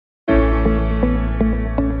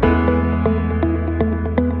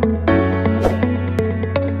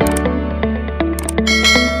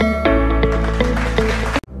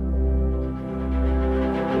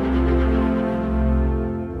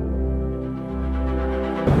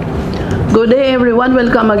Good day everyone,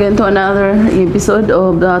 welcome again to another episode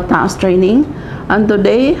of the task training, and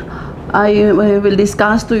today I will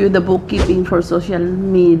discuss to you the bookkeeping for social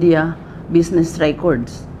media business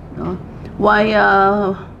records. No? Why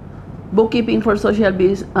bookkeeping for social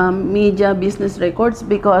media business records?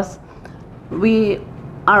 Because we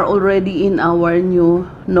are already in our new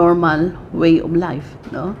normal way of life.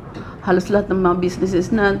 No? Halos lahat ng mga businesses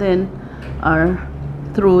natin are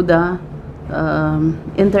through the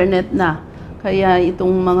internet na. Kaya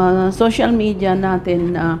itong mga social media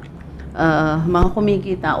natin na mga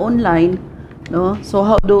kumikita online, no? So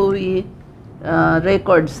how do we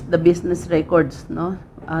records the business records, no?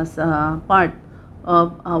 As a part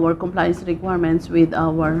of our compliance requirements with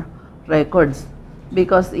our records.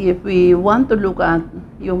 Because if we want to look at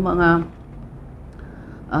yung mga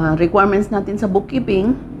requirements natin sa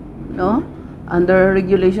bookkeeping, no? Under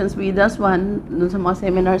regulations with us one, dun sa mga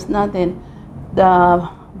seminars natin, the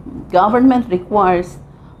government requires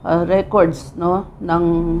records, no, ng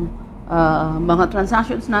mga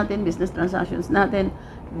transactions natin, business transactions natin.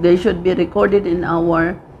 They should be recorded in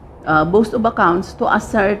our books of accounts to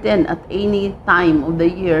ascertain at any time of the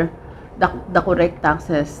year the correct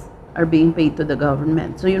taxes are being paid to the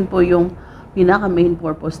government. So yun po yung pinaka main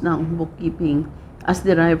purpose ng bookkeeping as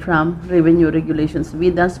derived from revenue regulations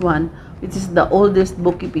with us one, which is the oldest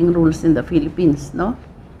bookkeeping rules in the Philippines, no?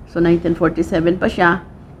 So 1947 pa siya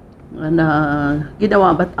na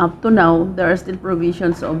ginawa, but up to now there are still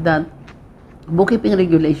provisions of that bookkeeping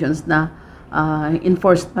regulations na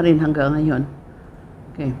enforced pa rin hanggang ngayon.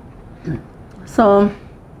 Okay. So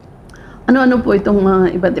ano-ano po itong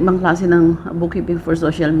iba't ibang klase ng bookkeeping for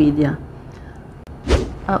social media?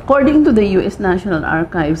 According to the US National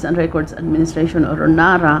Archives and Records Administration, or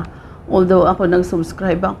NARA, although ako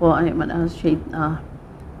nag-subscribe ako, I am an associate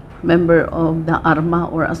member of the ARMA,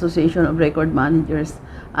 or Association of Record Managers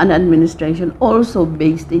and Administration, also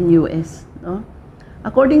based in US. No?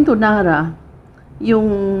 According to NARA, yung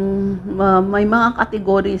may mga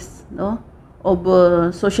categories, no, of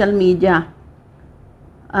social media.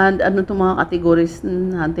 And ano itong mga categories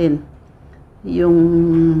natin?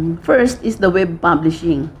 Yung first is the web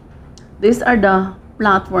publishing. These are the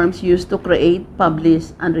platforms used to create,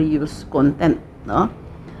 publish, and reuse content. No?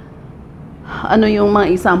 Ano yung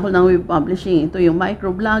mga example ng web publishing? Ito yung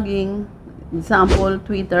microblogging, example,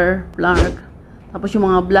 Twitter, blog, tapos yung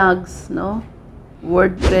mga blogs, no?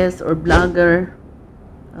 WordPress or Blogger.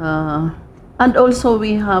 And also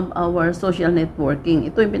we have our social networking.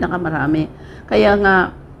 Ito yung pinakamarami. Kaya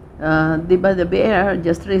nga, di ba the BR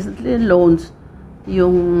just recently launched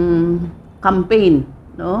yung campaign,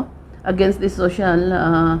 no, against the social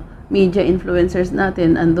media influencers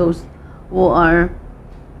natin and those who are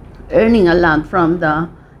earning a lot from the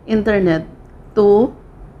internet to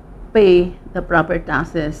pay the proper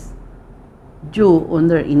taxes due on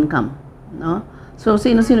their income, no? So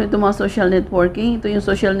sino-sino itong mga social networking? Ito yung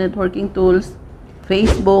social networking tools: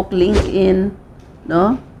 Facebook, LinkedIn,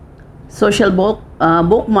 no? Social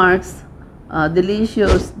bookmarks,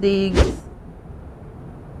 Delicious, Digs,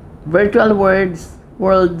 Virtual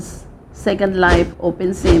Worlds, Second Life,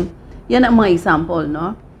 OpenSim. Yan ang mga example,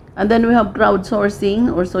 no? And then we have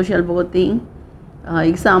crowdsourcing or social voting.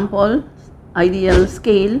 Example, Ideal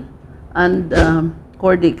Scale and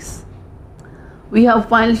Cordix. We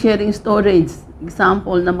have file sharing storage.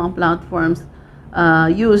 Example ng mga platforms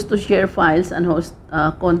used to share files and host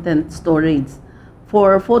content storage.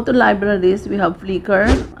 For photo libraries, we have Flickr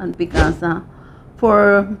and Picasa.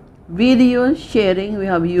 For video sharing, we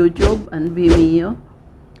have YouTube and Vimeo.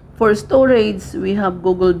 For storage, we have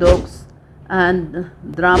Google Docs and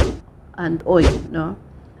Drop and OI, no?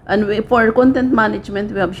 And for content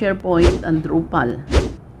management, we have SharePoint and Drupal.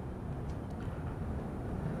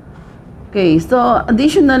 Okay, so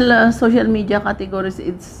additional social media categories,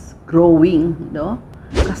 it's growing, no?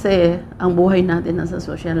 Kasi ang buhay natin nasa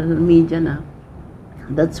social media na.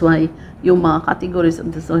 That's why yung mga categories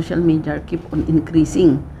of the social media keep on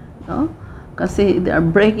increasing, no? Kasi they are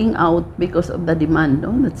breaking out because of the demand,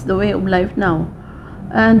 no? That's the way of life now.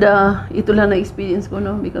 And ito lang na experience ko,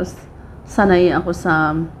 no? Because sanay ako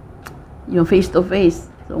sa yung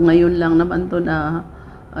face-to-face. So ngayon lang naman to na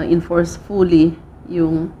enforce fully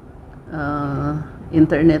yung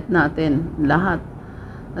internet natin, lahat.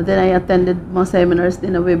 And then I attended mga seminars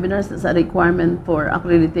din na webinars as a requirement for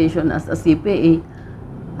accreditation as a CPA.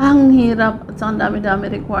 Ang hirap at saka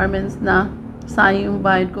dami-dami requirements na sayang yung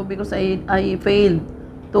bayad ko because I failed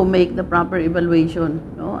to make the proper evaluation,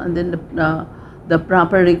 no? And then the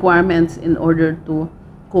proper requirements in order to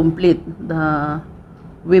complete the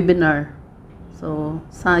webinar. So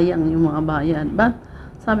sayang yung mga bayad. But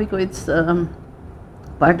sabi ko, it's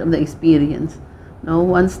part of the experience. No,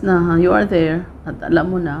 once na you are there at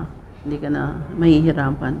alam mo na, hindi ka na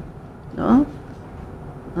mahihirapan. No?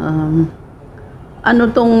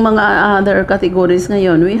 Ano tong mga other categories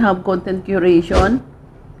ngayon? We have content curation,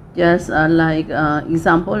 just like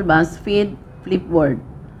example, BuzzFeed, Flipboard.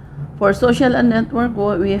 For social and network,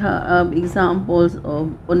 we have examples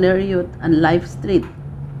of Oneryut and LiveStreet.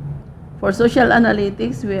 For social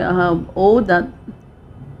analytics, we have O.SM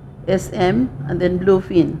and then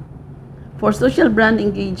Bluefin. For social brand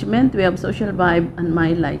engagement, we have Social Vibe and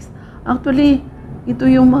My Likes. Actually, ito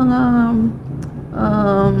yung mga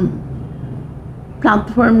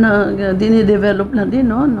platform na dinidevelop lang din,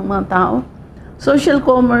 no, ng mga tao. Social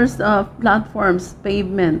commerce platforms,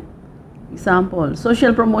 Pavement, example.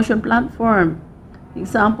 Social promotion platform,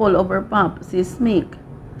 example, Overpop, Sismic.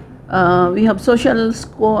 We have social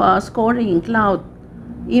scoring, Cloud,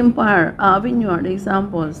 Empire, Avenue are the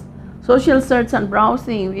examples. Social search and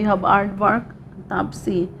browsing, we have Aardvark,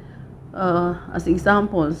 Tapsi as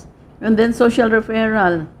examples. And then social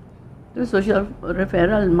referral. Social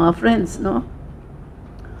referral, mga friends, no?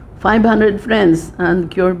 500 Friends and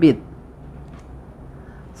Curebit.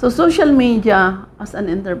 So social media as an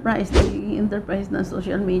enterprise, nagiging enterprise na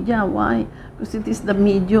social media. Why? Because it is the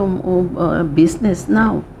medium of business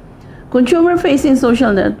now. Consumer-facing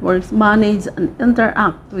social networks manage and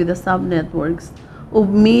interact with the sub-networks of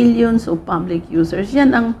millions of public users.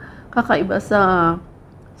 Yan ang kakaiba sa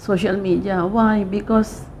social media. Why?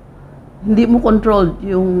 Because hindi mo controlled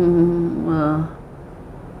yung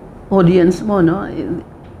audience mo, no?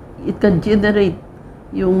 It can generate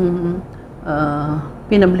yung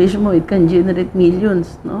pinublish mo, it can generate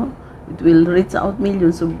millions, no? It will reach out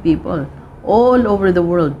millions of people all over the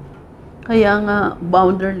world. Kaya nga,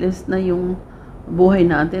 boundaryless na yung buhay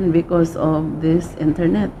natin because of this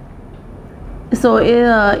internet. So,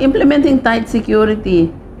 implementing tight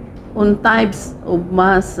security on types of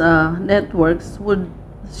mass networks would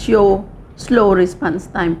show slow response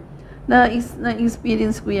time.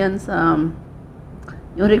 Na-experience ko yan sa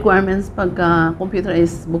yung requirements pagka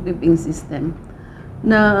computerized bookkeeping system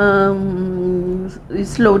na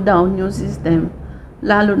slow down yung system,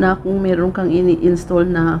 lalo na kung meron kang ini-install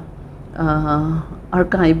na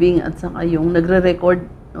archiving at saka yung nagre-record,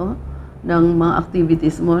 no, ng mga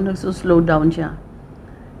activities mo, nagsuslow down siya.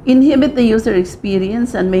 Inhibit the user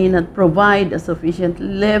experience and may not provide a sufficient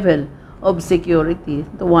level of security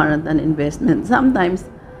to warrant an investment. Sometimes,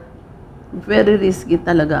 very risky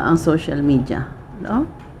talaga ang social media. No?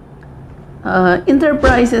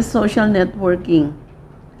 Enterprises social networking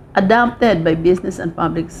adopted by business and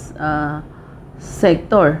public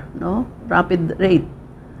sector, no? Rapid rate.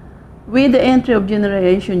 With the entry of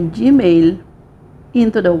Generation Gmail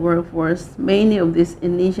into the workforce, many of these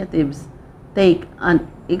initiatives take an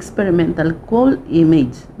experimental cold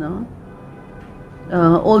image, no?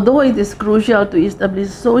 Although it is crucial to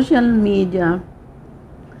establish social media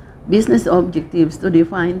business objectives to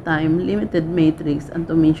define time-limited metrics and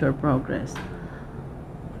to measure progress.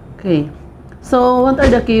 Okay, so what are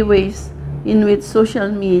the key ways in which social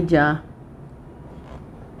media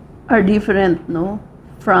are different, no,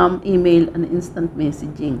 from email and instant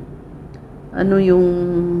messaging? Ano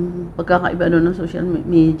yung pagkakaiba ng social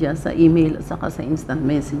media sa email at saka sa instant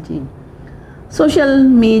messaging? Social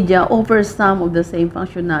media offers some of the same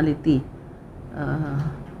functionality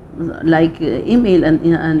like email and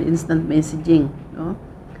instant messaging, no?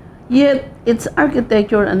 Yet, its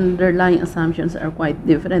architecture and underlying assumptions are quite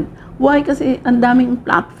different. Why? Kasi ang daming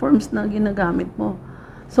platforms na ginagamit mo.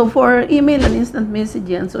 So, for email and instant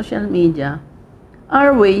messaging and social media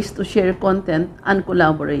are ways to share content and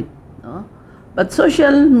collaborate, no? But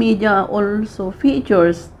social media also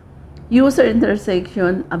features user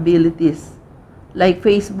intersection abilities like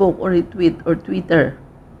Facebook or retweet or Twitter.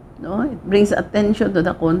 No? It brings attention to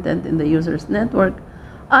the content in the user's network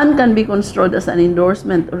and can be construed as an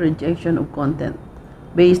endorsement or rejection of content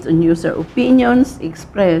based on user opinions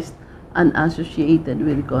expressed and associated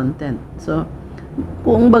with content. So,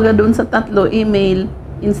 kung baga dun sa tatlo, email,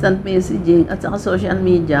 instant messaging, at saka social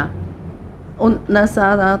media,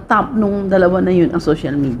 nasa top nung dalawa na yun ang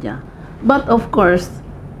social media. But of course,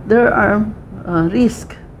 there are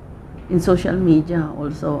risks in social media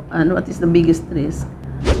also. And what is the biggest risk?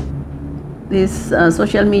 This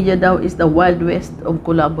social media daw is the wild west of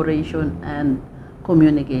collaboration and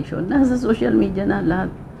communication. Nasa social media na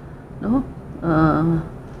lahat, no?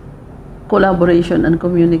 Collaboration and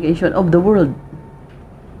communication of the world.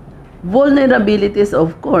 Vulnerabilities,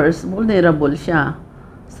 of course, vulnerable siya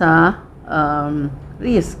sa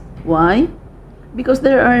risk. Why? Because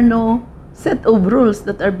there are no set of rules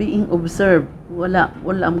that are being observed.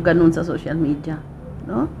 Walang ganun sa social media.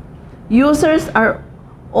 no? Users are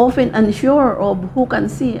often unsure of who can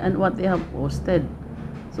see and what they have posted.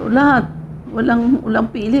 So lahat, walang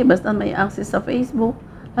pili, basta may access sa Facebook,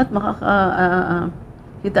 lahat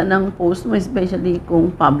makakita ng post mo, especially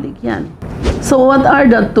kung public yan. So what are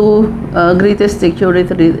the two greatest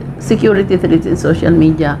security threats in social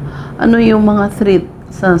media? Ano yung mga threat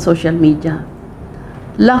sa social media?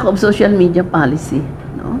 Lack of social media policy,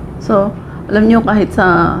 no? So alam nyo, kahit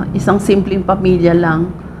sa isang simpleng pamilya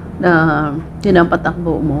lang na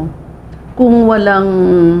pinapatakbo mo, kung walang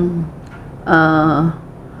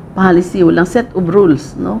policy, walang set of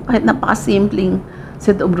rules, no? Kahit napakasimpleng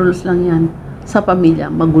set of rules lang yan, sa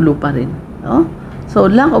pamilya, magulo pa rin, no? So,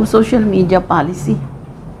 lack of social media policy.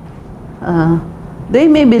 They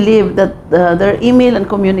may believe that their email and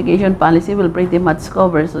communication policy will pretty much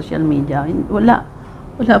cover social media. Wala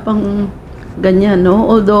pang ganyan, no?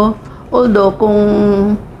 Although kung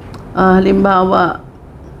halimbawa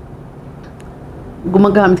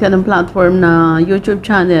gumagamit ka ng platform na YouTube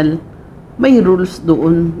channel, may rules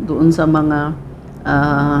doon sa mga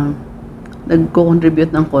nagko-contribute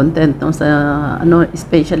ng content, no, sa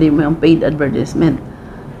especially yung paid advertisement.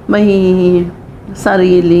 May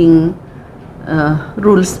sariling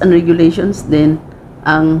rules and regulations din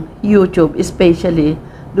ang YouTube, especially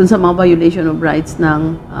dun sa mga violation of rights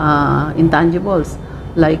ng intangibles,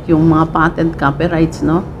 like yung mga patent, copyrights,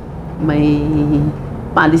 no? May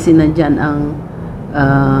policy na dyan ang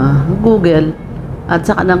Google, at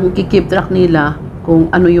saka nang keep track nila kung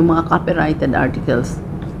ano yung mga copyrighted articles,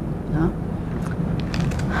 no?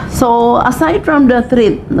 So aside from the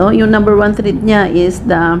threat, no, yung number one threat niya is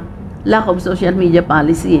the lack of social media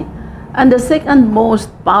policy, and the second most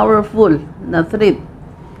powerful na threat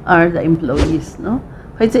are the employees, no?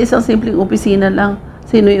 Kahit sa isang simpleng opisina lang,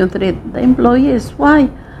 sino yung threat? The employees. Why?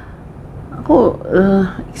 Ako,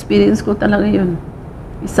 experience ko talaga yun.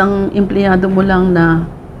 Isang empleyado mo lang na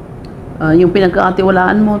yung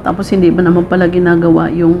pinagkakatiwalaan mo, tapos hindi mo naman pala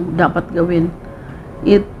ginagawa yung dapat gawin.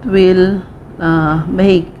 It will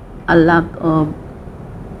make a lot of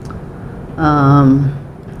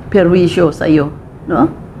perwisyo sa iyo, no?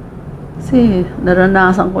 Kasi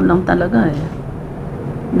naranasan ko lang talaga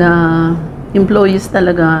na employees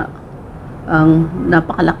talaga ang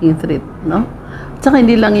napakalaking threat, no? At saka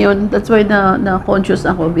hindi lang yun, that's why na conscious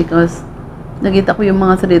ako, because nakita ko yung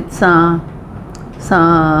mga threat sa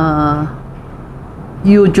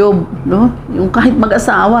YouTube, no? Yung kahit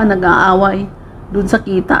mag-asawa nag-aaway dun sa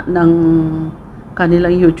kita ng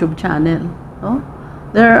kanilang YouTube channel, no?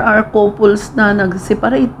 There are couples na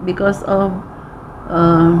nag-separate because of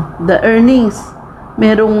the earnings.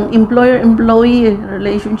 Merong employer-employee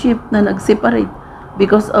relationship na nag-separate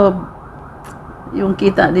because of yung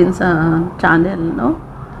kita din sa channel, no?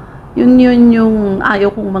 Yun yung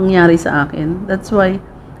ayaw kong mangyari sa akin. That's why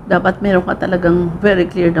dapat meron ka talagang very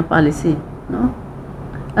clear na policy, no?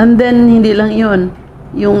 And then hindi lang yun,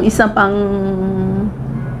 yung isa pang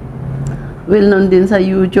well-known din sa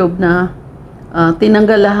YouTube na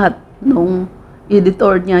tinanggal lahat nung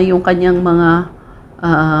editor niya yung kanyang mga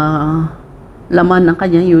laman ng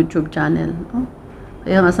kanyang YouTube channel, no?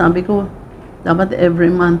 Kaya nga sabi ko, dapat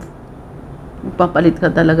every month papalit ka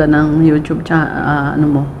talaga ng YouTube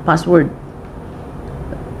password.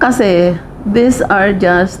 Kasi these are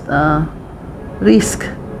just risk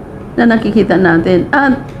na nakikita natin.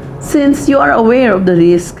 At since you are aware of the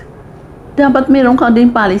risk, dapat meron ka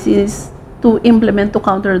din policies to implement to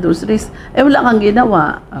counter those risks. Wala kang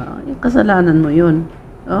ginawa, yung kasalanan mo yun,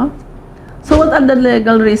 no? So what are the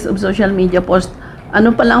legal risks of social media post?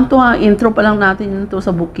 Ano pa lang to, intro pa lang natin to sa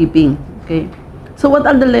bookkeeping, okay? So what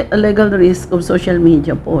are the legal risks of social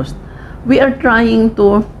media post? We are trying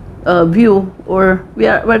to view, or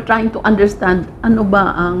we're trying to understand ano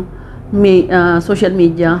ba ang social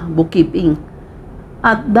media bookkeeping.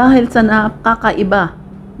 At dahil sa nakakaiba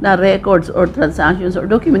na records or transactions or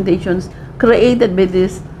documentations created by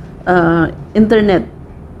this internet,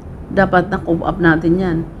 dapat na-cope up natin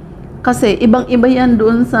yan. Kasi ibang-iba yan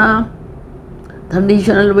doon sa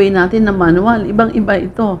traditional way natin na manual. Ibang-iba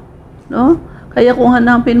ito, no? Kaya kung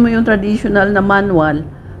hanapin mo yung traditional na manual,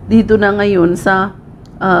 dito na ngayon sa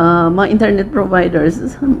mga internet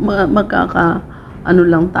providers, ano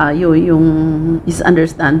lang tayo, yung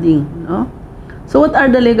misunderstanding, no? So what are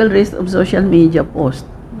the legal risks of social media post?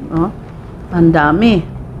 No? Ang dami.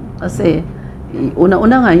 Kasi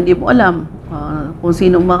una-una nga, hindi mo alam kung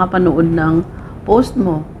sino makapanood ng post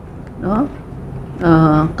mo, no?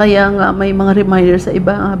 Kaya nga may mga reminders sa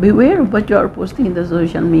iba, beware of what you are posting in the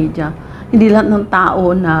social media. Hindi lahat ng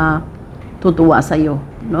tao na tutuwa sa iyo,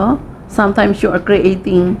 no? Sometimes you are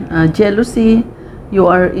creating jealousy, you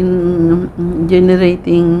are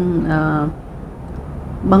generating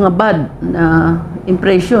mga bad na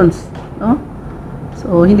impressions, no?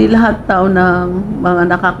 So hindi lahat tao ng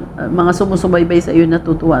mga sumusubaybay sa iyo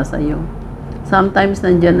natutuwa sa iyo. Sometimes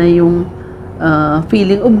nandiyan na yung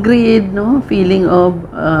feeling of greed, no? Feeling of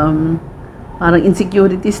parang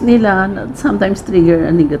insecurities nila, sometimes trigger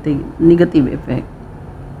a negative effect.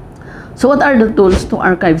 So what are the tools to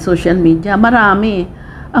archive social media? Marami.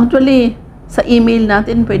 Actually, sa email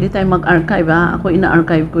natin, pwede tayong mag-archive. Ako,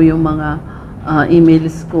 ina-archive ko yung mga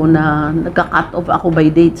emails ko na nagka-cut off ako by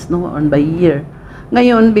dates, no? Or by year.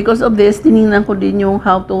 Ngayon, because of this, tinignan ko din yung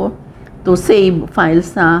how to save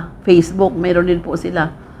files sa Facebook. Meron din po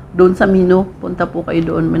sila. Doon sa menu, punta po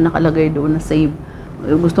kayo doon. May nakalagay doon na save.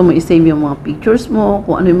 Gusto mo i-save yung mga pictures mo,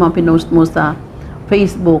 kung ano yung mga pinost mo sa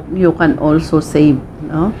Facebook, you can also save,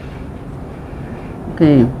 no?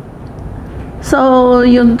 Okay. So,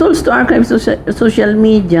 yung tools to archive social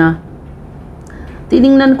media,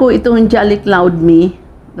 tiningnan ko itong Jolly Cloud Me,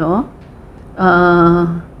 no?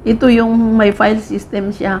 Ito yung may file system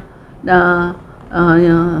siya na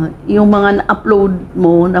yung mga na-upload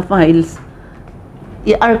mo na files,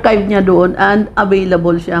 i-archive niya doon and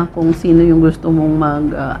available siya kung sino yung gusto mong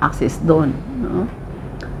mag-access doon, no?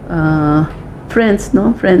 Friends,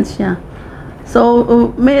 no? Friends siya. So,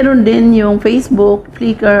 meron din yung Facebook,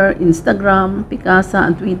 Flickr, Instagram, Picasa,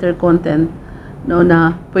 and Twitter content, no,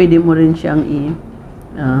 na pwede mo rin siyang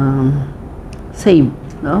save,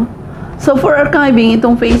 no? So, for archiving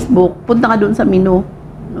itong Facebook, punta ka doon sa menu,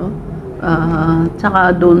 no?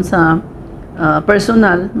 Tsaka doon sa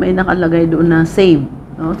personal, may nakalagay doon na save,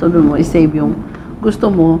 no? So, doon mo i-save yung gusto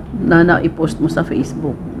mo na na-post mo sa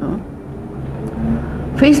Facebook, no?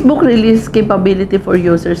 Facebook released capability for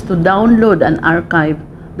users to download and archive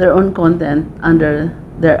their own content under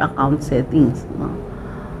their account settings, no?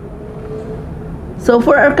 So,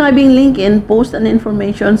 for archiving LinkedIn, post and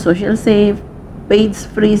information, social save, page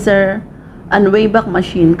freezer, and Wayback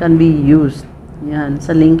Machine can be used. Yan,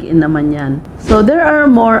 sa LinkedIn naman yan. So, there are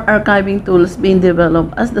more archiving tools being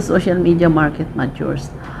developed as the social media market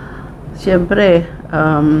matures. Siyempre,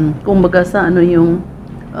 kumbaga sa ano yung,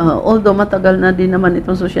 although matagal na din naman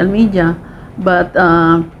itong social media, but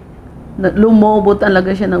lumobo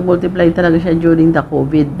talaga siya, nag-multiply talaga siya during the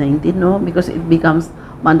COVID-19, no? Because it becomes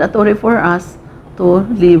mandatory for us to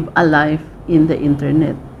live a life in the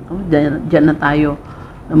internet. No? Diyan na tayo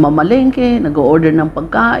namamalengke, nag-order ng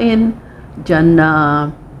pagkain, diyan na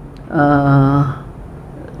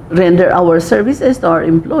render our services to our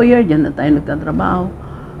employer, diyan na tayo nagtatrabaho.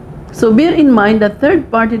 So bear in mind that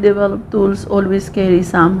third-party developed tools always carry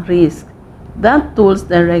some risk. That tools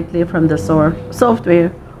directly from the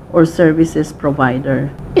software or services provider.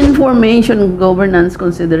 Information governance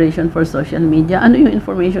consideration for social media. Ano yung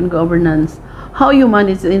information governance? How you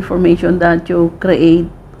manage the information that you create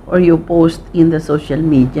or you post in the social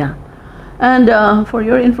media. And for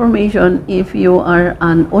your information, if you are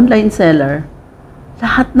an online seller,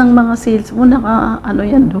 lahat ng mga sales mo ano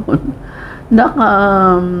yan doon,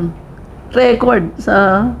 record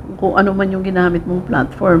sa kung ano man yung ginamit mong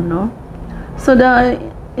platform, no? So the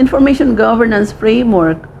information governance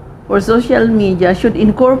framework for social media should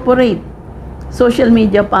incorporate social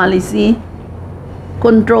media policy,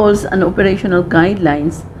 controls and operational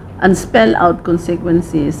guidelines, and spell out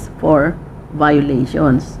consequences for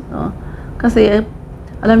violations, no? Kasi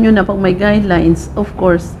alam nyo na pag may guidelines, of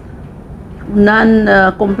course,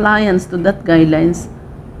 non-compliance to that guidelines,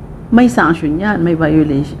 may sanction yan, may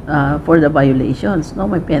violation for the violations, no?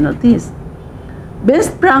 May penalties.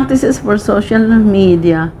 Best practices for social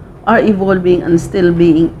media are evolving and still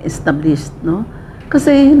being established, no?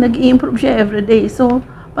 Kasi nag-i-improve siya every day. So,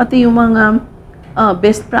 pati yung mga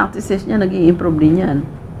best practices niya, nag-i-improve din yan.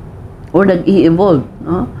 Or nag-i-evolve,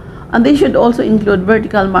 no? And they should also include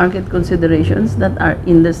vertical market considerations that are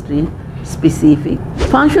industry specific.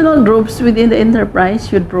 Functional groups within the enterprise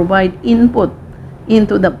should provide input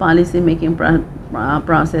into the policy making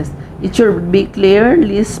process. It should be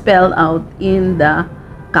clearly spelled out in the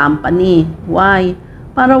company. Why?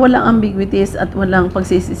 Para walang ambiguities at walang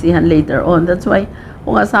pagsisisihan later on. That's why,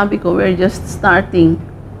 kung sabi ko, we're just starting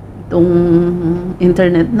itong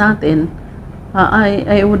internet natin,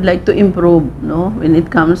 I would like to improve, no, when it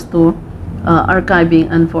comes to archiving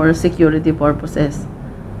and for security purposes.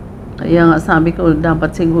 Kaya nga sabi ko,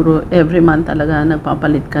 dapat siguro every month talaga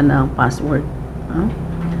nagpapalit ka ng password.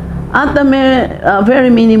 At the very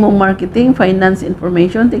minimum, marketing, finance,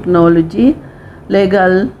 information, technology,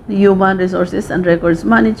 legal, human resources, and records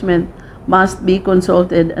management must be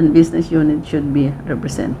consulted and business unit should be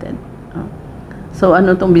represented. So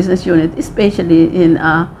ano tong business unit? Especially in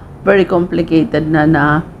very complicated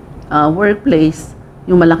na workplace,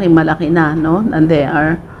 yung malaki-malaki na, no? And they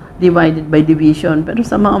are divided by division. Pero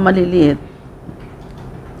sa mga maliliit,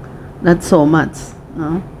 not so much,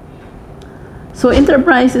 no? So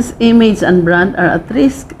enterprises' image and brand are at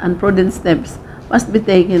risk, and prudent steps must be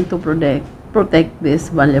taken to protect this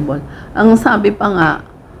valuable. Ang sabi pa nga,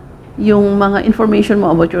 yung mga information mo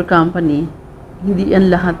about your company, hindi yan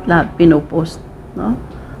lahat-lahat pinopost, no?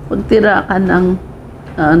 Pagtira ka ng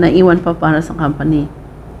naiwan pa para sa company.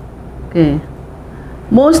 Okay.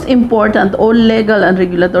 Most important, all legal and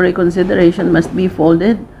regulatory consideration must be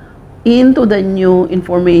folded into the new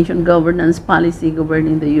information governance policy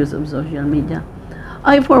governing the use of social media.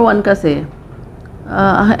 I, for one, kasi,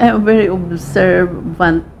 I am a very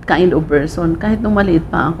observant kind of person, kahit nung maliit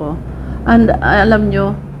pa ako. And alam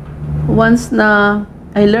nyo, once na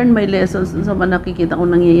I learned my lessons sa mga nakikita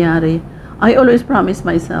kong nangyayari, I always promise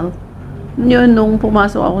myself. Yun, nung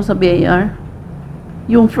pumasok ako sa BIR,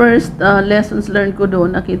 yung first lessons learned ko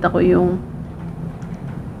doon, nakita ko yung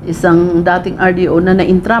isang dating RDO na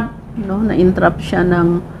na-entrap, no? Na-entrap siya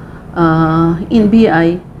ng NBI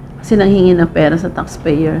kasi nanghingi na pera sa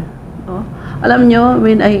taxpayer. No? Alam nyo,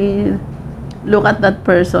 when I look at that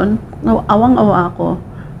person, awang-awa ako,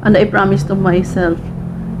 and I promise to myself,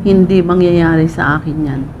 hindi mangyayari sa akin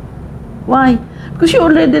yan. Why? Because you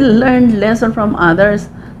already learned lesson from others.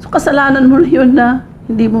 So, kasalanan mo na yun na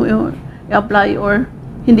hindi mo yun i-apply or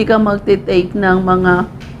hindi ka mag-take ng mga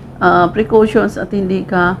precautions at hindi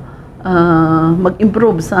ka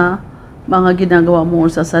mag-improve sa mga ginagawa mo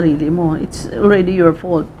sa sarili mo. It's already your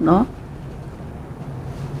fault, no?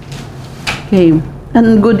 Okay.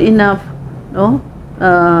 And good enough, no?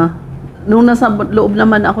 Nung nasa loob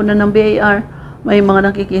naman ako na ng BIR, may mga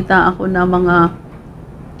nakikita ako na mga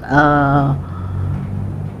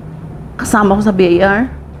kasama ko sa BIR,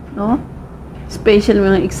 no? Special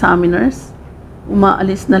mga examiners,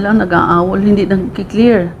 umaalis na lang, nag-aawol, hindi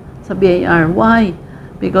nag-clear sa BIR. Why?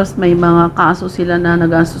 Because may mga kaso sila na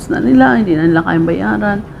nagastos na nila, hindi na nila kayang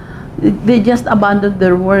bayaran. They just abandoned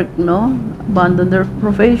their work, no? Abandoned their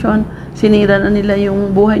profession. Sinira na nila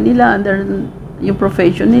yung buhay nila, yung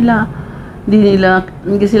profession nila.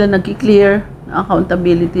 Hindi sila nag-clear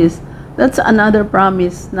accountabilities. That's another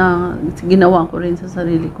promise na ginawa ko rin sa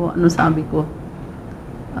sarili ko. Ano sabi ko?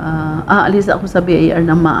 Aalis ako sa BIR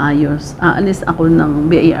na maayos. Aalis ako ng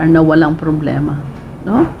BIR na walang problema.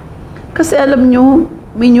 No? Kasi alam nyo,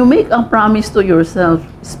 when you make a promise to yourself,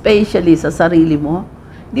 especially sa sarili mo,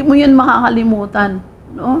 hindi mo yun makakalimutan.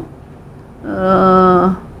 No?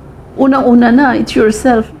 Unang-una na, it's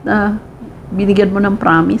yourself na binigyan mo ng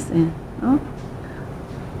promise. No?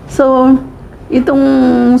 So, itong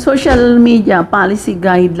social media policy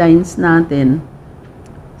guidelines natin,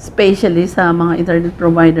 especially sa mga internet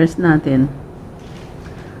providers natin,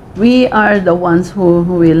 we are the ones who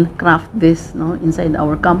will craft this, no, inside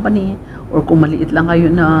our company, or kung maliit lang kayo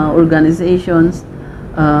na organizations,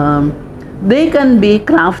 they can be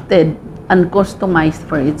crafted and customized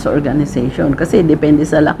for its organization. Kasi depende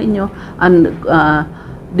sa laki nyo, and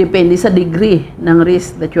depende sa degree ng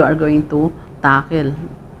risk that you are going to tackle.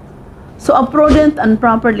 So, a prudent and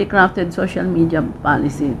properly crafted social media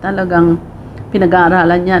policy, talagang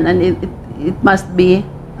pinag-aaralan yan, and it must be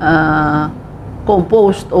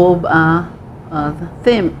composed of a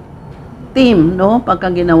team, no, pagka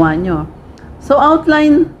ginawa nyo. So,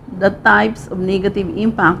 outline the types of negative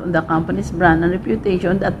impact on the company's brand and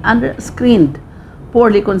reputation that under-screened,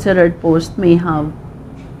 poorly considered post may have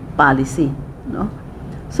policy, no?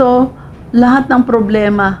 So, lahat ng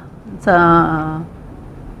problema sa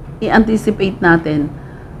i-anticipate natin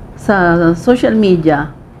sa social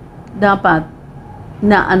media, dapat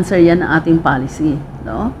na-answer yan ng ating policy,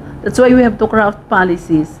 no? That's why we have to craft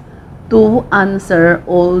policies to answer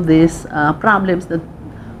all these problems that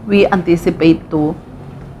we anticipate to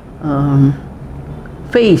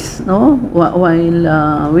face, no?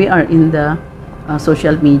 While we are in the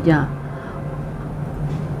social media.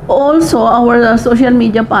 Also, our social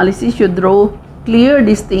media policy should draw clear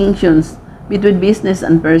distinctions between business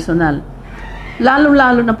and personal.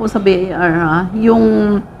 Lalo-lalo na po sa BIR,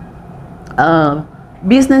 yung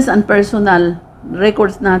business and personal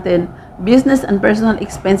records natin, business and personal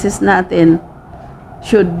expenses natin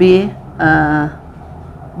should be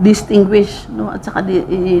distinguished, no? At saka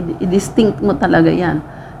i-distinct mo talaga yan.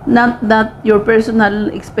 Not that your personal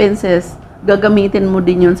expenses, gagamitin mo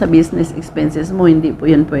din yun sa business expenses mo, hindi po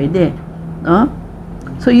yun pwede, no?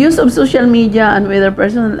 So, use of social media and whether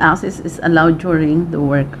personal access is allowed during the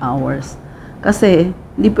work hours. Kasi,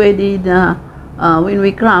 hindi pwede na when we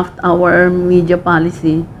craft our media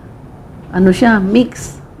policy, ano siya,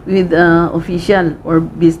 mix with official or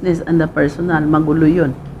business and the personal. Magulo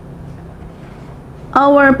yun.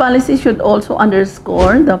 Our policy should also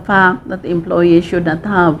underscore the fact that the employee should not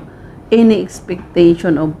have any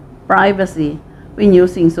expectation of privacy when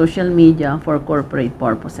using social media for corporate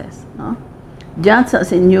purposes. No? Just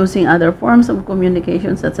as in using other forms of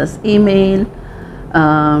communication such as email,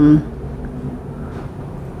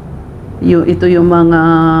 ito yung mga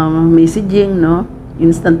messaging, no?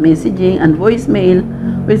 Instant messaging and voicemail,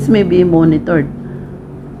 which may be monitored.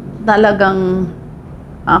 Talagang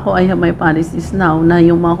ako, I have my policies now na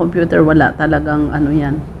yung mga computer wala talagang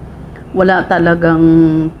wala talagang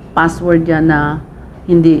password yan na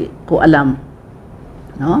hindi ko alam,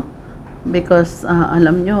 no? Because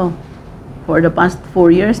alam nyo, for the past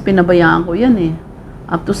 4 years pinabayaan ko yan eh,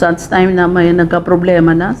 up to such time na may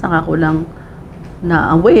nagka-problema na, saka ko lang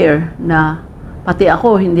na aware na pati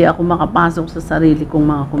ako hindi ako makapasok sa sarili kong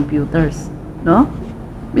mga computers, no?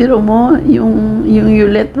 Biro mo, yung you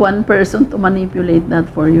let one person to manipulate that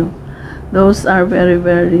for you. Those are very,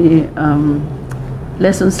 very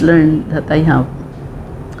lessons learned that I have.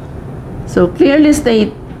 So, clearly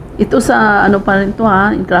state, ito sa pa rin to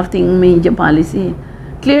in crafting media policy.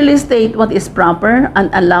 Clearly state what is proper and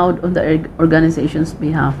allowed on the organization's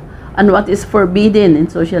behalf and what is forbidden in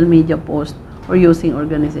social media posts or using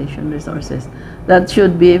organization resources. That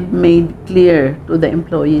should be made clear to the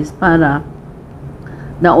employees para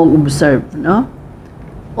na-observe, no?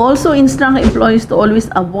 Also, instruct employees to always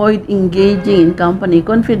avoid engaging in company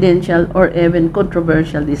confidential or even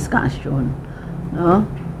controversial discussion, no?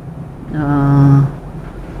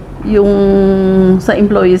 Yung sa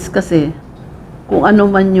employees kasi, kung ano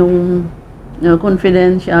man yung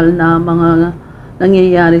confidential na mga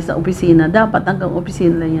nangyayari sa opisina, dapat hanggang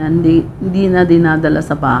opisina yan, hindi na dinadala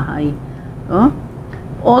sa bahay, no?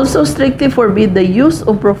 Also, strictly forbid the use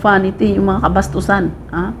of profanity, yung mga kabastusan,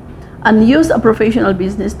 and use a professional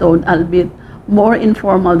business tone, albeit more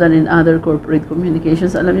informal than in other corporate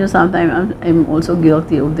communications. Alam niyo, sometimes I'm also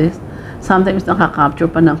guilty of this. Sometimes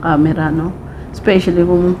nakaka-capture pa ng camera, no? Especially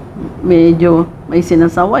kung medyo may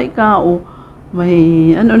sinasaway ka o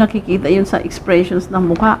may nakikita yun sa expressions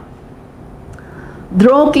ng mukha.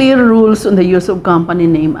 Draw clear rules on the use of company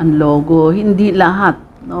name and logo. Hindi lahat,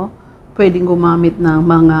 no, pwedeng gumamit ng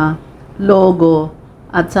mga logo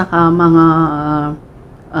at saka mga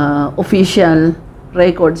official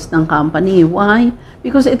records ng company. Why?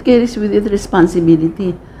 Because it carries with it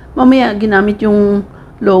responsibility. Mamaya, ginamit yung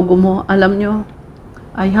logo mo. Alam nyo,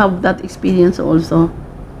 I have that experience also.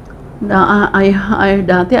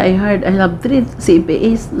 Dati I have 3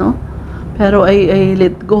 CPAs, no? Pero I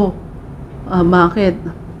let go. Bakit?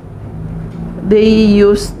 They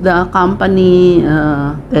use the company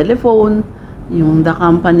telephone, the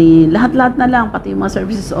company, lahat-lahat na lang, pati yung mga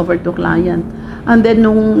services offered to client. And then,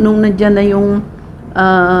 nung nandiyan na yung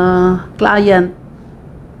client,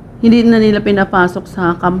 hindi na nila pinapasok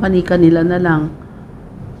sa company, kanila na lang.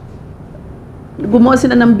 Gumawa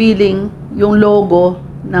sila ng billing, yung logo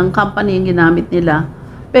ng company yung ginamit nila,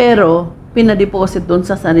 pero pinadeposit doon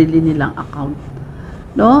sa sarili nilang account.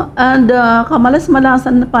 No? And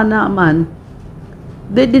kamalas-malasan pa naman,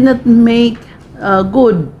 they did not make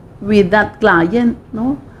good with that client,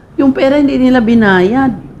 no? Yung pera hindi nila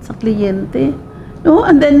binayad sa kliyente, no?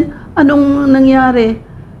 And then anong nangyari?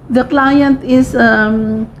 The client is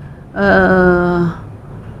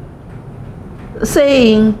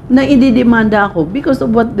saying na ididemanda ako because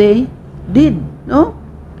of what they did, no?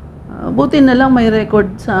 Buti na lang may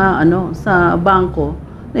record sa sa bangko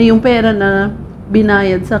na yung pera na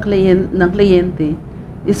binayad sa kliyente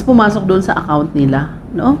is pumasok doon sa account nila,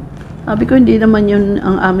 no? Sabi ko, hindi naman yun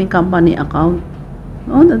ang aming company account,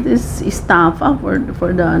 no? That is estafa for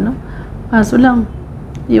the kaso lang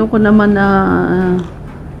yung ko naman na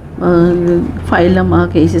file ang mga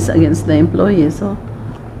cases against the employee, so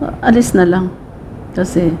alis na lang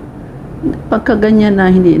kasi pagka ganyan na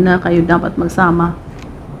hindi na kayo dapat magsama.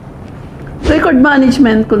 Record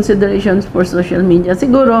management considerations for social media.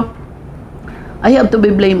 Siguro I have to be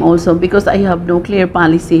blamed also because I have no clear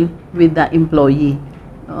policy with the employee.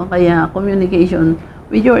 No? Kaya communication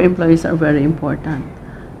with your employees are very important.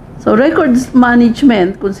 So, records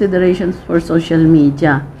management considerations for social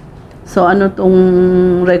media. So, ano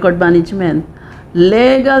tong record management?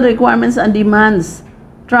 Legal requirements and demands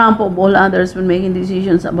trump of all others when making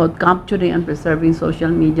decisions about capturing and preserving social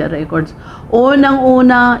media records.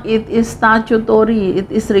 Unang-una, it is statutory. It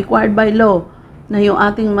is required by law na yung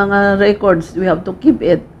ating mga records, we have to keep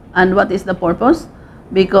it. And what is the purpose?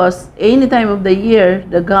 Because any time of the year,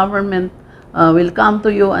 the government will come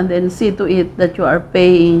to you and then see to it that you are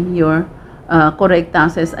paying your correct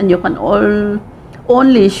taxes, and you can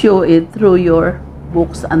only show it through your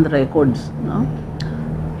books and records, no?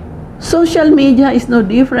 Social media is no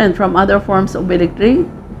different from other forms of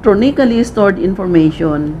electronically stored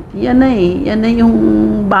information. Yan na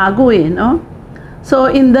yung bago no? So,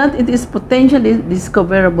 in that, it is potentially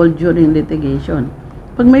discoverable during litigation.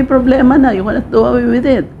 Pag may problema na, you cannot do away with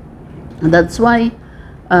it. And that's why,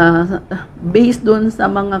 based dun sa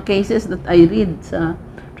mga cases that I read sa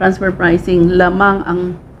transfer pricing, lamang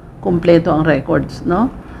ang kompleto ang records,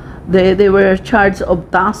 no? They were charged of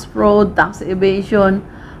tax fraud, tax evasion,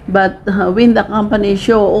 but when the company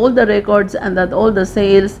show all the records and that all the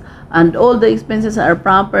sales and all the expenses are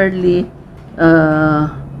properly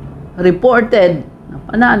reported,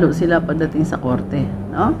 panalo sila pagdating sa korte,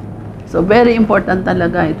 no? So very important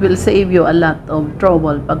talaga. It will save you a lot of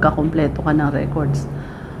trouble pagka kompleto ka ng records.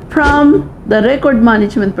 From the record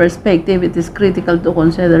management perspective, it is critical to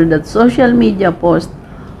consider that social media posts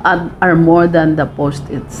are more than the post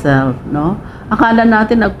itself, no? Akala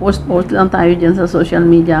natin nag-post lang tayo dyan sa social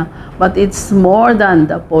media, but it's more than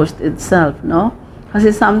the post itself, no? Kasi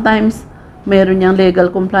sometimes, meron niyang legal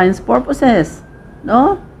compliance purposes,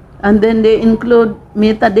 no? And then they include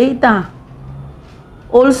metadata.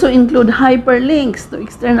 Also include hyperlinks to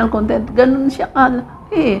external content. Ganun siya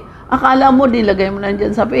akala mo, nilagay mo lang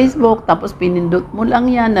dyan sa Facebook, tapos pinindot mo lang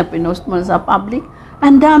yan, na pinost mo sa public.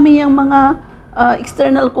 Ang dami yung mga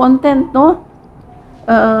external content, no?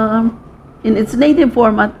 In its native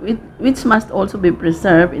format, which must also be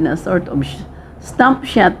preserved in a sort of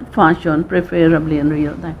snapshot fashion, preferably in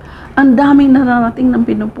real time. Ang daming nararating ng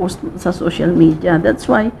pinupost sa social media. That's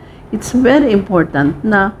why it's very important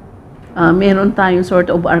na meron tayong sort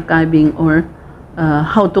of archiving or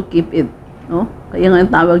how to keep it, no? Kaya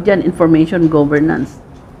nga tawag dyan, information governance.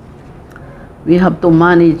 We have to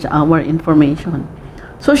manage our information.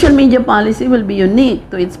 Social media policy will be unique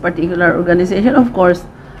to its particular organization. Of course,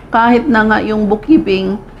 kahit na nga yung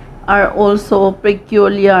bookkeeping are also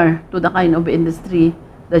peculiar to the kind of industry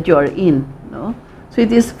that you are in, no? So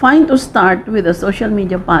it is fine to start with a social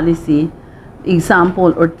media policy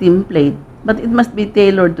example or template, but it must be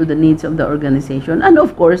tailored to the needs of the organization. And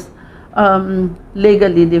of course,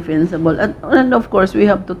 legally defensible. And of course, we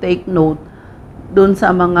have to take note dun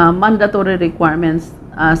sa mga mandatory requirements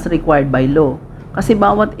as required by law. Kasi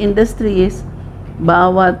bawat industries,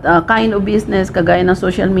 bawat kind of business, kagaya ng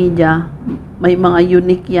social media, may mga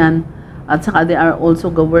unique yan. At saka they are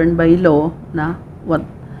also governed by law na what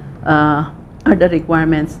are the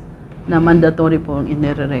requirements na mandatory po ang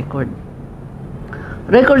inire-record.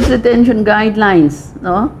 Records retention guidelines,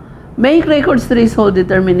 no? Make records threshold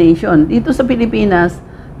determination. Dito sa Pilipinas,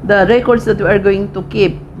 the records that we are going to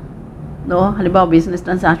keep, no? Halimbawa, business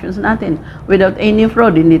transactions natin, without any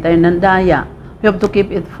fraud, hindi tayo nandaya. We have to keep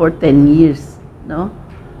it for 10 years, no?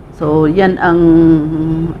 So, yan ang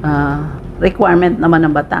requirement naman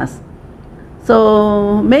ng batas.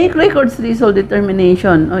 So, make records threshold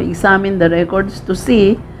determination, or examine the records to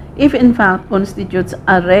see if in fact constitutes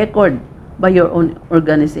a record by your own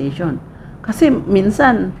organization. Kasi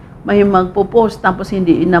minsan, may magpo-post tapos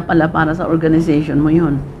hindi na pala para sa organization mo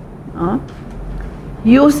yun, no?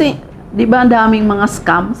 Using, di ba daming mga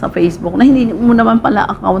scam sa Facebook na hindi mo naman pala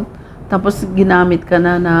account, tapos ginamit ka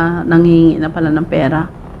na nanghingi na pala ng pera,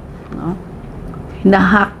 no?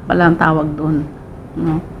 Hinahack pala ang tawag doon,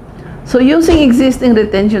 no? So, using existing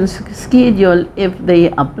retention schedule if they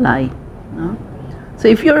apply, no? So,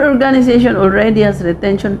 if your organization already has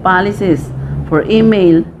retention policies for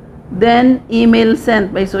email, then email sent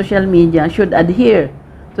by social media should adhere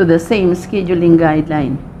to the same scheduling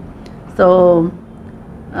guideline. So,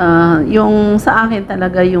 yung sa akin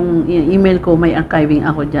talaga, yung email ko, may archiving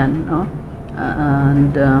ako dyan, no?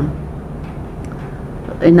 And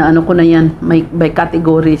inaano ko na yan, by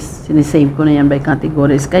categories, sinisave ko na yan by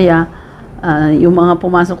categories. Kaya, yung mga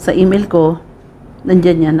pumasok sa email ko,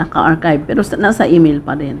 nandyan yan, naka-archive, pero nasa email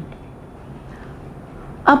pa rin.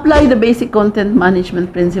 Apply the basic content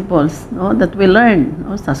management principles, no, that we learn,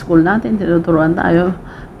 no, sa school natin, tinuturuan tayo.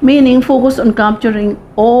 Meaning, focus on capturing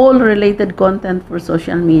all related content for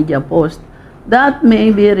social media posts that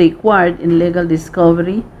may be required in legal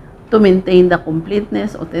discovery to maintain the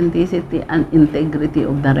completeness, authenticity, and integrity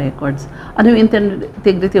of the records. Ano yung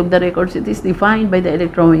integrity of the records? It is defined by the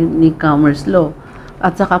electronic commerce law.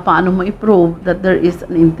 At saka paano mo i-prove that there is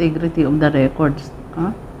an integrity of the records.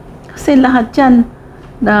 Kasi lahat yan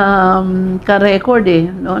na ka-record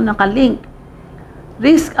no? Naka-link.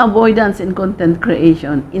 Risk avoidance in content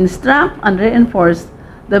creation. Instruct and reinforce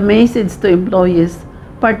the message to employees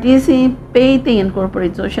participating in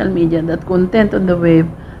corporate social media that content on the web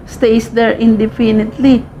stays there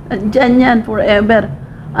indefinitely. Diyan yan forever.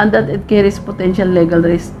 and that it carries potential legal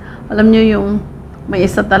risk. Alam nyo yung may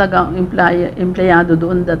isa talagang empleyado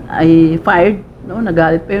doon that I fired, no?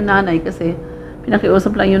 Nagalit pa yung nanay kasi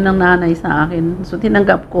pinakiusap lang yun ng nanay sa akin. So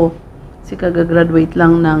tinanggap ko, si kagagraduate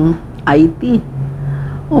lang ng IT.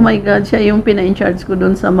 Oh my God, siya yung pina-in-charge ko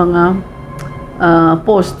doon sa mga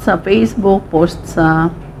post sa Facebook, post sa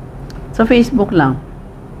Facebook lang.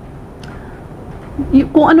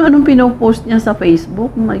 Kung ano-anong pinopost niya sa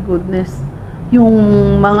Facebook, my goodness. Yung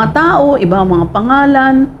mga tao, iba mga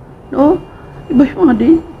pangalan, no? Iba yung mga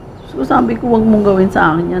di. So sabi ko, wag mong gawin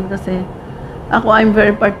sa akin yan kasi ako, I'm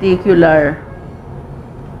very particular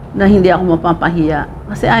na hindi ako mapapahiya.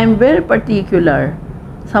 Kasi I'm very particular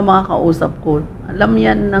sa mga kausap ko. Alam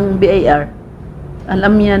yan ng BAR.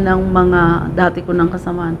 Alam yan ng mga dati ko ng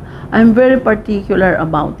kasamaan. I'm very particular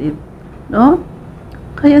about it. No?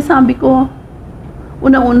 Kaya sabi ko,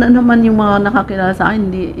 una-una naman yung mga nakakilala sa akin,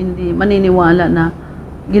 hindi maniniwala na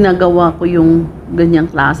ginagawa ko yung ganyang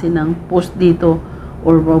klase ng post dito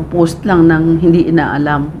or post lang ng hindi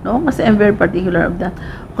inaalam. No? Kasi I'm very particular of that.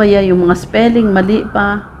 Kaya yung mga spelling, mali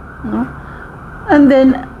pa. No? And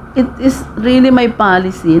then, it is really my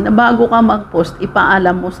policy na bago ka mag-post,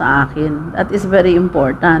 ipaalam mo sa akin. That is very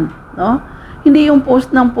important. No? Hindi yung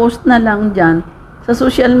post na lang dyan sa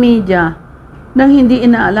social media nang hindi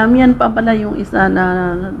inaalam. Yan pa pala yung isa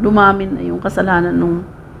na dumamin na yung kasalanan ng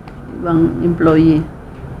ibang employee.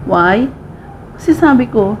 Why? Kasi sabi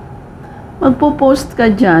ko, magpo-post ka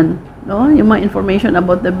dyan, no? Yung mga information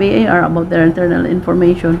about the BAR, about their internal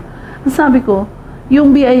information. Sabi ko,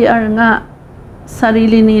 yung BAR nga,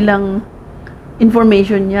 sarili nilang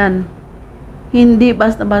information yan. Hindi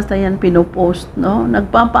basta-basta yan pinopost, no?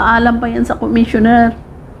 Nagpapaalam pa yan sa commissioner,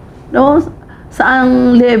 no?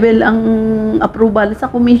 Saang level ang approval sa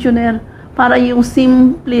commissioner para yung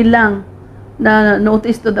simple lang na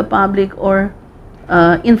notice to the public or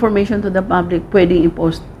information to the public pwedeng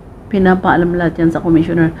i-post. Pinapaalam lahat yan sa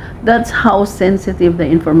commissioner. That's how sensitive the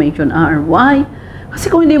information are. Why? Kasi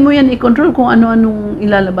kung hindi mo yan i-control kung ano-anong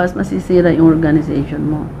ilalabas, masisira yung organization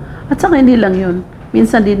mo. At saka hindi lang yun.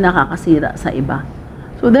 Minsan din nakakasira sa iba.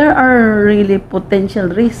 So there are really potential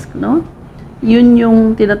risk, no? Yun yung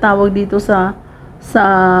tinatawag dito sa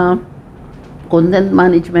content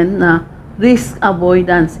management na risk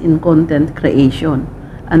avoidance in content creation.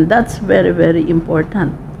 And that's very, very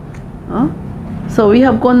important. No? So we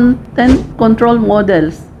have content control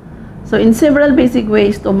models. So in several basic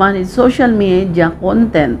ways to manage social media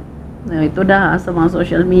content. Ito na sa mga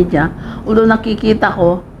social media. Although nakikita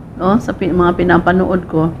ko, no, sa mga pinapanood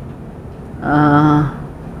ko,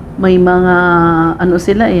 may mga ano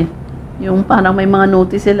sila yung parang may mga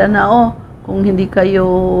notice sila na kung hindi kayo,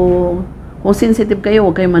 kung sensitive kayo,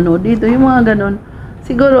 huwag kayo manood dito, yung mga ganon.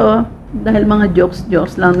 Siguro dahil mga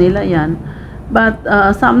jokes lang nila yan, but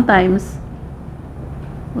sometimes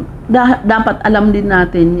dapat alam din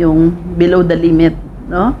natin yung below the limit,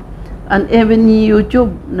 no? And even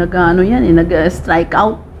YouTube nag-strike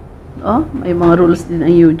out, no? May mga rules din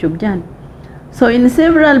ang YouTube diyan. So in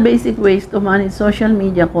several basic ways to manage social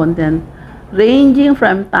media content, ranging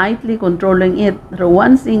from tightly controlling it through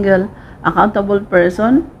one single accountable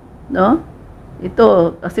person, no?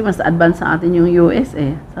 Ito kasi mas advanced sa atin yung US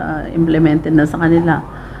sa implemented na sa kanila.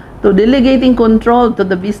 To delegating control to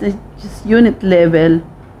the business unit level,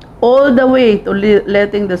 all the way to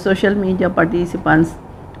letting the social media participants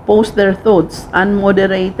post their thoughts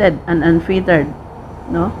unmoderated and unfiltered,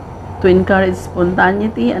 no? To encourage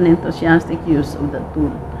spontaneity and enthusiastic use of the tool.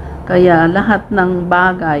 Kaya lahat ng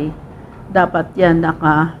bagay dapat yan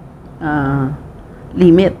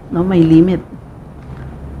limit, no? May limit.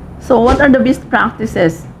 So what are the best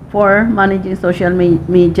practices for managing social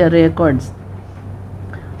media records?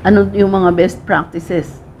 Ano yung mga best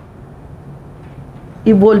practices?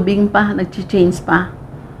 Evolving pa, nag-change pa,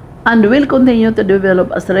 and will continue to develop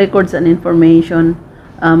as records and information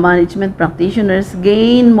management practitioners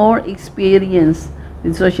gain more experience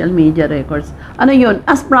with social media records. Ano yun?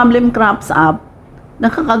 As problem crops up,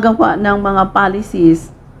 nakakagawa ng mga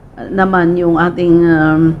policies naman yung ating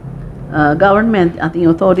government, ating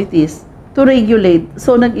authorities to regulate.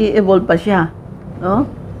 So nag-i-evolve pa siya, no?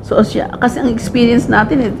 So kasi ang experience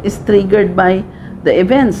natin is triggered by the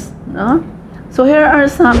events, no? So here are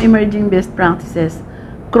some emerging best practices.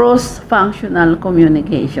 Cross-functional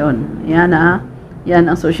communication. Yan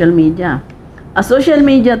ang social media. A social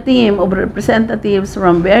media team of representatives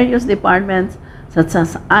from various departments such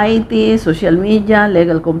as IT, social media,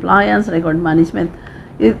 legal compliance, record management.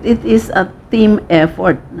 It is a team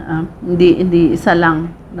effort. Hindi isa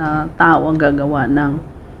lang na tao ang gagawa ng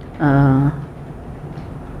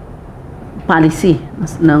policy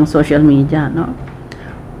ng social media, no?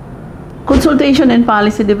 Consultation and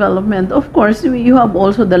policy development. Of course, you have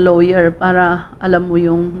also the lawyer para alam mo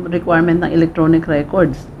yung requirement ng electronic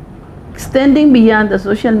records. Extending beyond the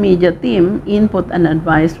social media team, input and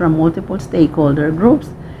advice from multiple stakeholder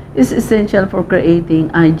groups is essential for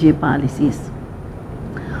creating IG policies.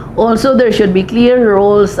 Also, there should be clear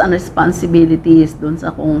roles and responsibilities dun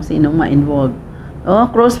sa kung sinong ma-involve.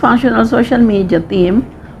 Cross-functional social media team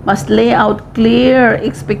must lay out clear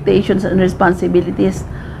expectations and responsibilities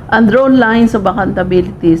and draw lines of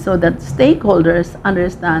accountability so that stakeholders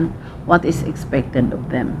understand what is expected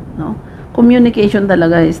of them. Communication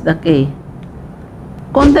talaga is the key.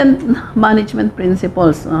 Content management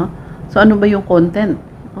principles. So ano ba yung content?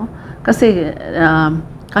 Kasi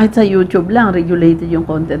kahit sa YouTube lang, regulated yung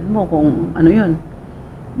content mo kung ano yun,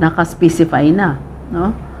 naka-specify na.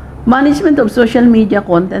 Management of social media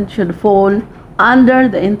content should fall under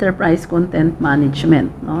the Enterprise Content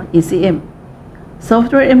Management, ECM.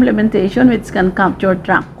 Software implementation which can capture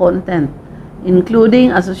track content,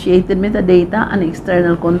 including associated metadata and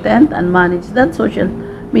external content, and manage that social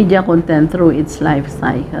media content through its life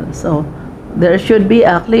cycle. So, there should be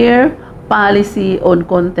a clear policy on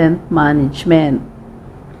content management.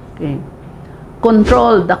 Okay.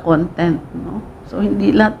 Control the content. So,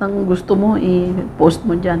 hindi lahat ng gusto mo, i-post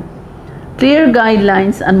mo dyan. Clear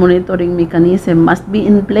guidelines and monitoring mechanism must be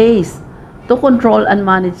in place to control and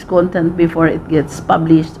manage content before it gets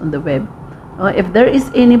published on the web. If there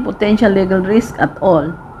is any potential legal risk at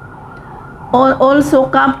all. Also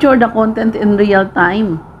capture the content in real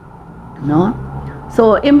time.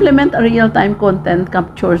 So implement a real-time content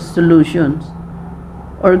capture solutions.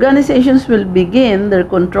 Organizations will begin their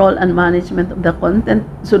control and management of the content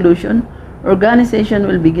solution. Organization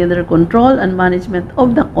will begin their control and management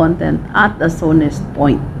of the content at the soonest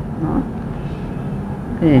point.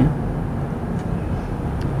 Okay.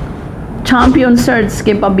 Champion search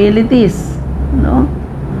capabilities.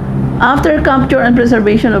 After capture and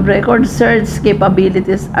preservation of records, search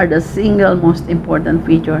capabilities are the single most important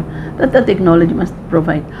feature that the technology must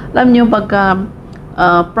provide. Alam niyo, pagka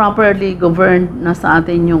properly governed na sa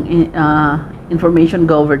atin yung information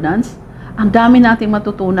governance, ang dami nating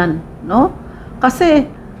matutunan, Kasi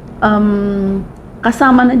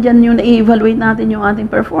kasama na dyan yung na-evaluate natin yung ating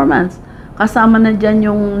performance. Kasama na dyan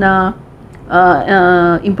yung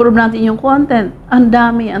improve natin yung content. Ang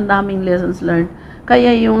daming lessons learned.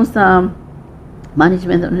 Kaya yung sa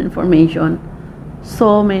management of information,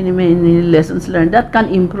 so many lessons learned that can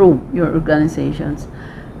improve your organizations.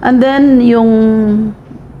 And then yung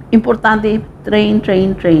importante, train.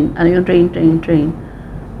 Ano yung train?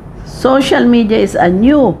 Social media is a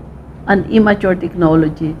new and immature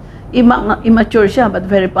technology. Immature siya but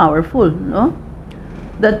very powerful,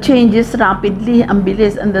 that changes rapidly, ang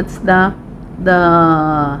bilis, and that's the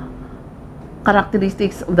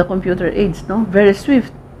characteristics of the computer age, very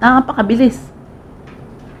swift, napakabilis.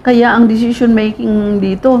 Kaya ang decision making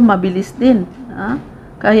dito mabilis din.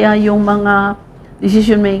 Kaya yung mga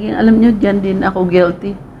decision making, alam niyo, diyan din ako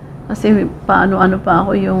guilty. Kasi paano pa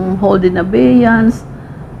ako yung hold in abeyance.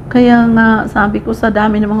 Kaya nga sabi ko sa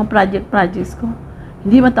dami ng mga projects ko,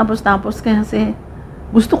 hindi matapos-tapos kasi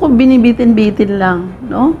gusto ko binibitin-bitin lang,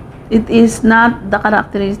 It is not the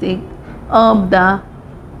characteristic of the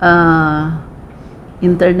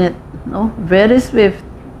internet, very swift,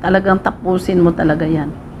 talagang tapusin mo talaga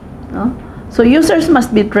yan, So users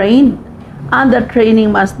must be trained, and the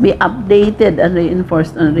training must be updated and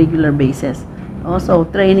reinforced on a regular basis. So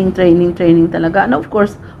training talaga, and of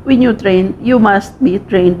course when you train, you must be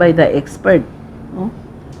trained by the expert,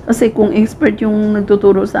 Kasi kung expert yung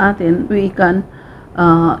nagtuturo sa atin, we can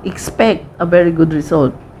expect a very good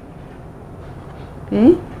result.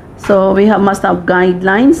 Okay, so we must have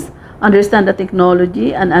guidelines, understand the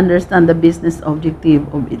technology, and understand the business objective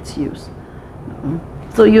of its use.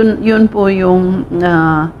 So yun po yung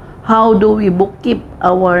how do we bookkeep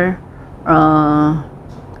our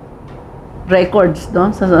records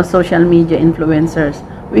sa social media influencers.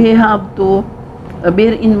 We have to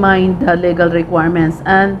bear in mind the legal requirements.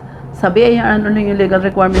 And sa BIR, ano yung legal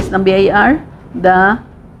requirements ng BIR? The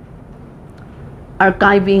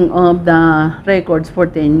archiving of the records for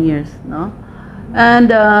 10 years,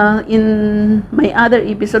 And in my other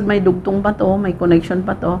episode, may dugtong pa to, may connection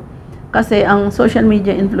pa to. Kasi ang social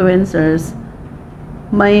media influencers,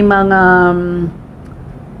 may mga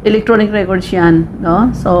electronic records yan,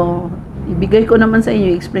 So, ibigay ko naman sa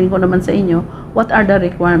inyo, explain ko naman sa inyo, what are the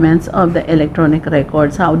requirements of the electronic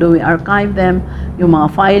records? How do we archive them? Yung mga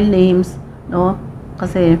file names,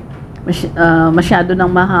 Kasi masyado nang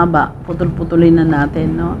mahaba, putol-putulin na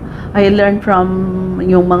natin, I learned from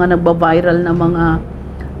yung mga nagba-viral na mga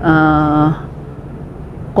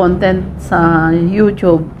content sa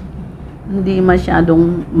YouTube, hindi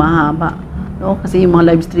masyadong mahaba. No? Kasi yung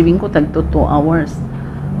mga live streaming ko, tagto 2 hours.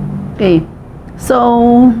 Okay.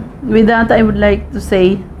 So, with that, I would like to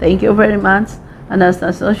say thank you very much. And as a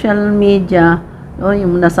social media, no,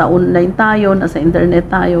 yung nasa online tayo, nasa internet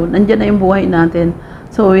tayo, nandiyan na yung buhay natin.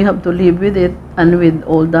 So, we have to live with it and with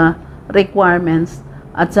all the requirements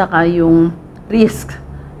at saka yung risk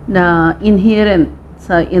na inherent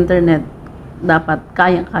sa internet, dapat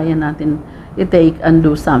kaya-kaya natin i-take and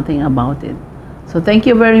do something about it. So, thank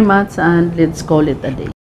you very much and let's call it a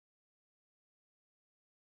day.